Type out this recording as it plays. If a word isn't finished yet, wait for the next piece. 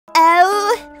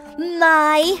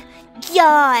my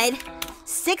god.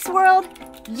 Six World,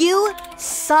 you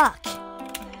suck.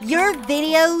 Your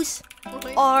videos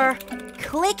are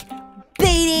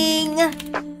clickbaiting.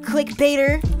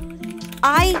 Clickbaiter.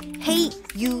 I hate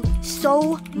you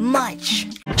so much.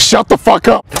 Shut the fuck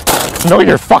up. Know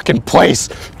your fucking place,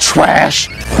 trash.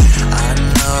 I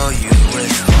know you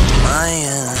wish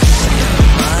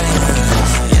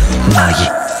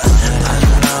My.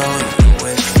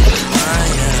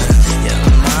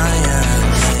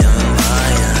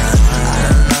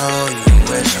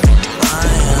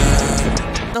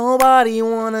 Nobody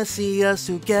wanna see us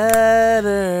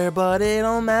together, but it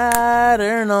don't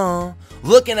matter, no.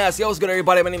 Looking at us, yo, what's good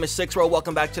everybody, my name is Six Row,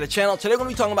 welcome back to the channel. Today we're gonna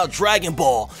be talking about Dragon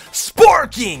Ball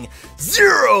Sparking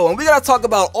Zero, and we gotta talk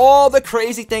about all the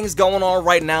crazy things going on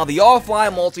right now, the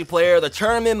offline multiplayer, the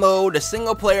tournament mode, the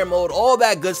single player mode, all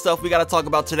that good stuff we gotta talk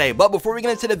about today. But before we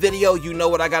get into the video, you know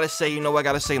what I gotta say,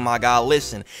 my guy.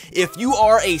 Listen, if you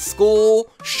are a school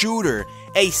shooter,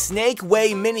 a snake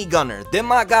way minigunner, then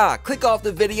my guy, click off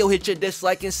the video, hit your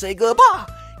dislike, and say goodbye.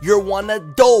 You're one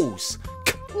of those.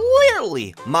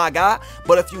 Clearly, my guy.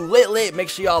 But if you lit, make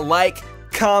sure y'all like,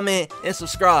 comment, and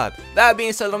subscribe. That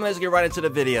being said, let's get right into the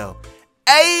video.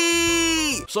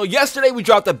 Hey! So yesterday we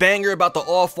dropped a banger about the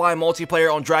offline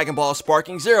multiplayer on Dragon Ball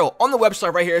Sparking Zero. On the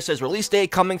website right here it says release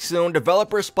date coming soon,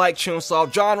 developer Spike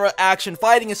Chunsoft, genre, action,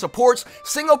 fighting, and supports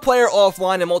single player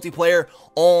offline and multiplayer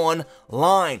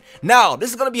online. Now, this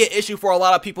is going to be an issue for a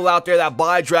lot of people out there that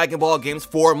buy Dragon Ball games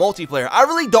for multiplayer. I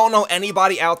really don't know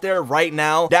anybody out there right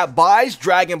now that buys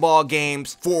Dragon Ball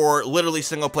games for literally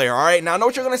single player, alright? Now, I know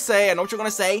what you're going to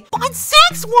say, But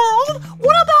Six World,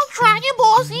 what about Dragon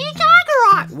Ball Z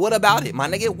Kakarot? what about it, my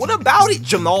nigga? What about it,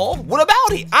 Jamal? What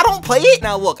about it? I don't play it.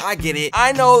 Now, look, I get it.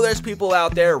 I know there's people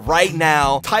out there right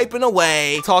now typing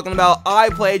away, talking about, I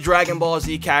play Dragon Ball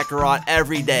Z Kakarot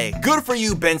every day. Good for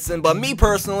you, Benson, but me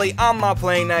personally, I'm not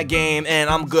playing that game, and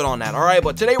I'm good on that, alright?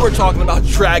 But today we're talking about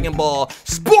Dragon Ball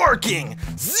Sparking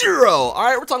Zero.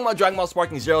 Alright, we're talking about Dragon Ball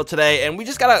Sparking Zero today, and we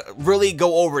just gotta really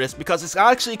go over this because it's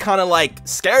actually kind of like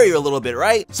scary a little bit,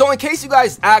 right? So in case you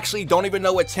guys actually don't even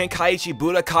know what Tenkaichi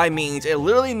Budokai means, it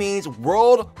literally means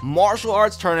World Martial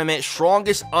Arts Tournament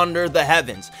Strongest Under the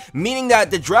Heavens, meaning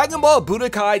that the Dragon Ball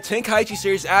Budokai Tenkaichi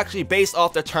series is actually based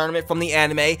off the tournament from the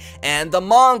anime and the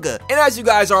manga. And as you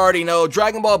guys already know,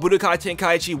 Dragon Ball Budokai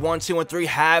Tenkaichi 1, 2, and 3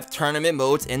 have tournament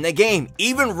modes in the game.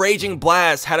 Even Raging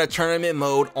Blast had a tournament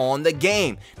mode on the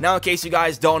game. Now, in case you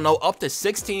guys don't know, up to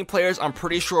 16 players, I'm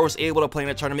pretty sure, was able to play in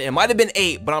the tournament. It might have been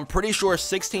 8, but I'm pretty sure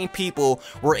 16 people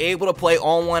were able to play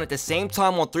online at the same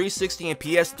time on 360 and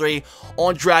PS3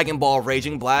 on Dragon Ball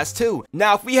Raging Blast 2.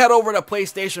 Now, if we head over to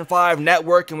PlayStation 5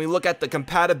 Network and we look at the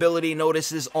compatibility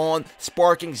notices on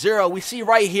Sparking Zero, we see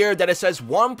right here that it says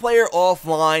 1 player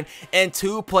offline and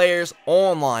 2 players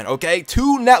online, okay?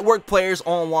 2 network players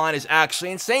online is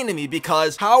actually insane to me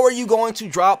because how are you going to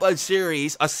drop a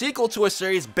series, a sequel to a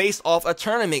series based off a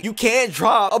tournament? You can't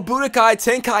drop a Budokai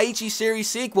Tenkaichi series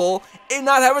sequel and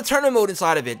not have a tournament mode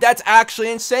inside of it. That's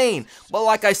actually insane. But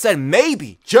like I said,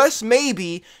 maybe, just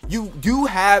maybe, you do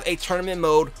have a tournament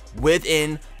mode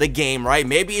within the game, right?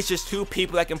 Maybe it's just 2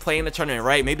 people that can play in the tournament,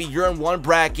 right? Maybe you're in one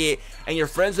bracket and your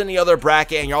friends in the other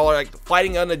bracket and y'all are like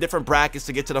fighting on the different brackets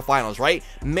to get to the finals, right?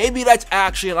 Maybe that's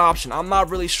actually an option. I'm not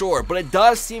really sure, but it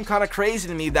does seem kind of crazy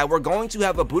to me that we're going to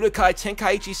have a Budokai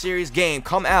Tenkaichi series game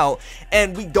come out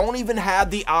and we don't even have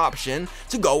the option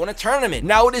to go in a tournament.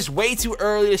 Now, it is way too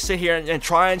early to sit here and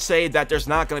try and say that there's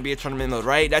not going to be a tournament mode,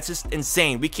 right? That's just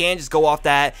insane. We can't just go off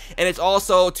that, and it's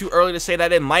also too early to say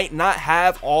that it might not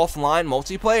have offline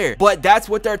multiplayer, but that's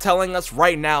what they're telling us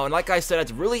right now. And like I said,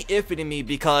 it's really iffy to me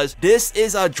because this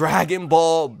is a Dragon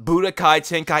Ball Budokai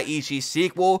Tenkaichi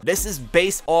sequel. This is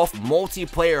based off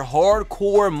multiplayer,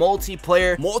 hardcore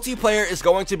multiplayer. Multiplayer is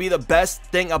going to be the best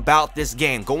thing about this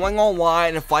game. Going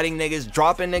online and fighting niggas,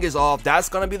 dropping niggas off, that's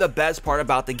going to be the best part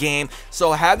about the game.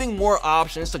 So having more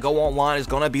options to go online is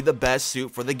going to be the best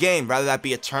suit for the game, rather that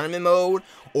be a tournament mode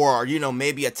or, you know,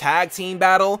 maybe a tag team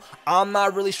battle. I'm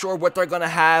not really sure what they're gonna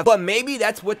have, but maybe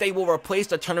that's what they will replace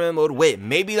the tournament mode with.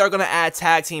 Maybe they're gonna add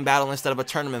tag team battle instead of a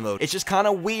tournament mode. It's just kind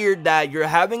of weird that you're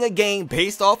having a game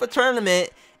based off a tournament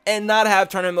and not have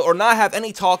tournament or not have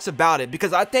any talks about it,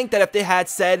 because I think that if they had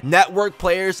said network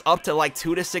players up to like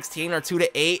 2 to 16 or 2 to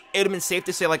 8, it would have been safe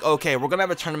to say like, okay, we're gonna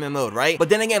have a tournament mode, right? But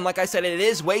then again, like I said, it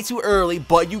is way too early,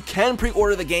 but you can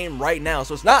pre-order the game right now,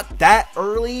 so it's not that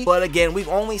early. But again, we've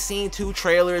only seen 2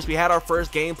 trailers. We had our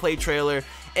first gameplay trailer,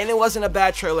 and it wasn't a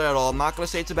bad trailer at all. I'm not gonna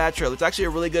say it's a bad trailer. It's actually a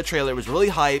really good trailer. It was really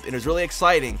hype and it was really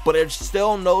exciting, but there's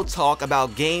still no talk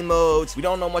about game modes. We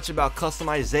don't know much about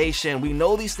customization. We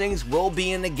know these things will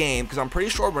be in the game, because I'm pretty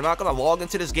sure we're not gonna log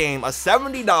into this game, a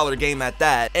 $70 game at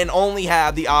that, and only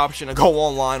have the option to go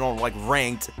online on like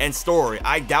ranked and story.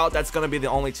 I doubt that's gonna be the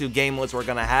only two game modes we're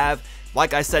gonna have.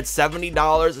 Like I said,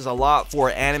 $70 is a lot for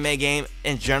an anime game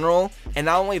in general. And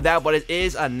not only that, but it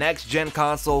is a next-gen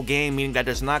console game, meaning that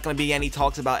there's not going to be any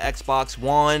talks about Xbox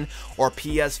One or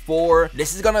PS4.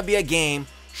 This is going to be a game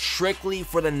strictly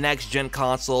for the next-gen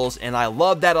consoles, and I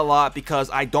love that a lot because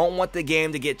I don't want the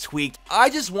game to get tweaked. I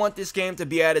just want this game to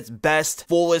be at its best,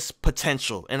 fullest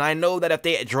potential. And I know that if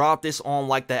they drop this on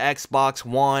like the Xbox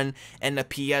One and the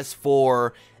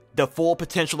PS4, the full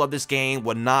potential of this game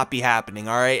would not be happening,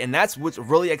 alright? And that's what's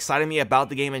really exciting me about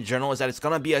the game in general, is that it's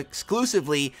going to be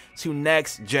exclusively to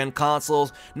next-gen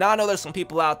consoles. Now, I know there's some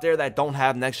people out there that don't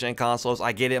have next-gen consoles.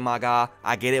 I get it, my guy.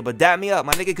 I get it. But dap me up,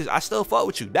 my nigga, because I still fuck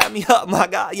with you. Dap me up, my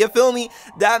guy. You feel me?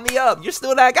 Dap me up. You're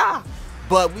still that guy.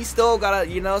 But we still gotta,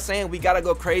 you know what I'm saying, we gotta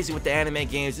go crazy with the anime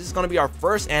games. This is gonna be our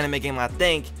first anime game, I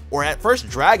think, or at first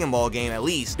Dragon Ball game at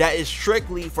least, that is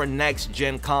strictly for next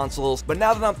gen consoles. But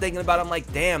now that I'm thinking about it, I'm like,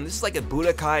 damn, this is like a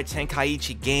Budokai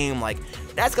Tenkaichi game. Like,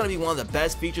 that's gonna be one of the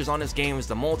best features on this game, is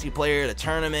the multiplayer, the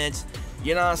tournaments,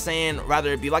 you know what I'm saying,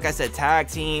 rather it be, like I said, tag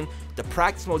team. The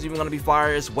practice mode is even going to be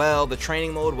fire as well, the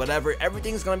training mode, whatever,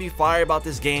 everything's going to be fire about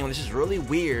this game. And it's just really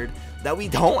weird that we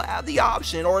don't have the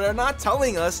option, or they're not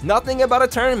telling us nothing about a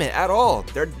tournament at all.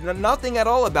 They're nothing at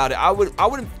all about it. I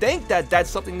would think that that's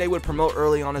something they would promote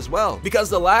early on as well, because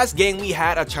the last game we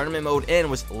had a tournament mode in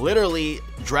was literally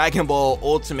Dragon Ball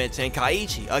Ultimate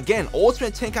Tenkaichi. Again,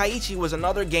 Ultimate Tenkaichi was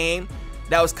another game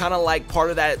that was kind of like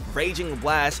part of that Raging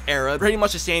Blast era. Pretty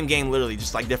much the same game, literally,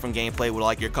 just like different gameplay with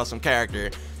like your custom character.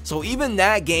 So even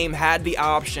that game had the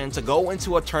option to go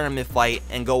into a tournament fight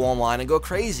and go online and go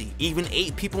crazy. Even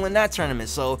 8 people in that tournament.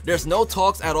 So there's no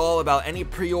talks at all about any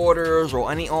pre-orders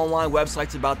or any online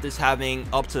websites about this having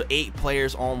up to 8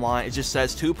 players online. It just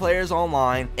says 2 players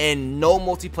online and no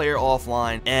multiplayer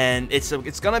offline. And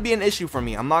it's gonna be an issue for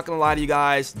me. I'm not gonna lie to you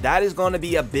guys. That is gonna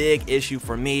be a big issue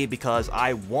for me, because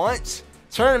I want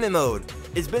tournament mode.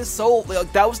 It's been so,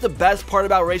 like, that was the best part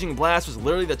about Raging Blast, was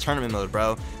literally the tournament mode,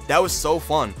 bro. That was so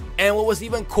fun. And what was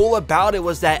even cool about it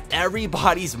was that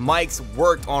everybody's mics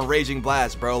worked on Raging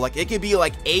Blast, bro. Like, it could be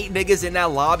like 8 niggas in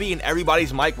that lobby and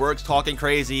everybody's mic works, talking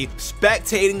crazy,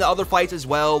 spectating the other fights as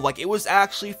well. Like, it was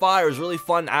actually fire. It was really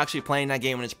fun actually playing that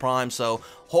game in its prime. So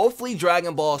hopefully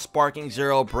Dragon Ball Sparking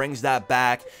Zero brings that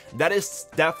back. That is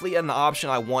definitely an option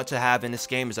I want to have in this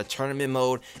game, is a tournament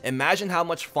mode. Imagine how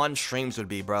much fun streams would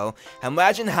be, bro.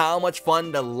 Imagine how much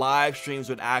fun the live streams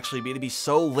would actually be. To be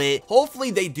so lit. Hopefully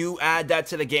they do add that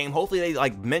to the game. Hopefully they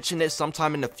like mention it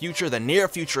sometime in the future, the near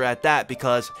future at that,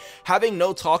 because having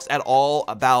no talks at all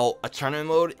about a tournament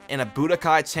mode in a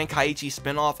Budokai Tenkaichi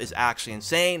spinoff is actually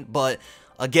insane. But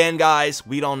again, guys,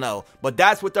 we don't know. But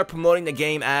that's what they're promoting the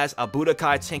game as, a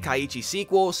Budokai Tenkaichi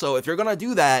sequel. So if you're gonna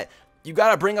do that, you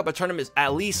gotta bring up a tournament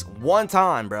at least one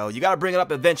time, bro. You gotta bring it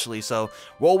up eventually. So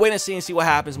we'll wait and see what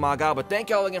happens, my guy. But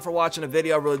thank y'all again for watching the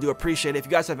video. I really do appreciate it. If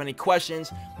you guys have any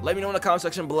questions, let me know in the comment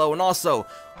section below. And also,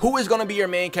 who is gonna be your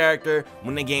main character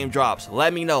when the game drops?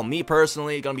 Let me know. Me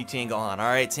personally, gonna be Teen Gohan.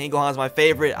 Alright, Teen Gohan's my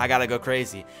favorite. I gotta go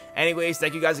crazy. Anyways,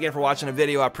 thank you guys again for watching the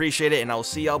video. I appreciate it, and I will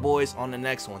see y'all boys on the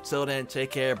next one. Till then, take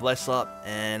care, bless up,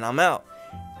 and I'm out.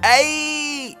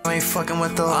 Hey! I ain't fucking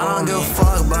with the I don't give a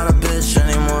fuck about a bitch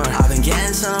anymore. I've been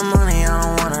getting to the money, I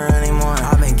don't want her anymore.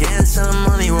 I've been getting to the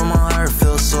money where my heart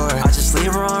feels sore. I just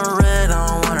leave her on red, I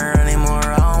don't want her anymore.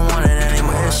 I don't want it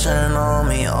anymore. Wishing on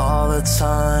me all the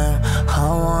time. I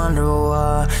wonder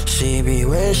why she be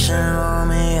wishing on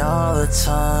me all the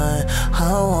time.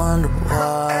 I wonder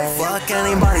why. Fuck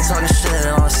anybody talking shit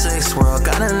on 6th world.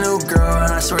 Got a new girl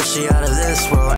and I swear she out of this world.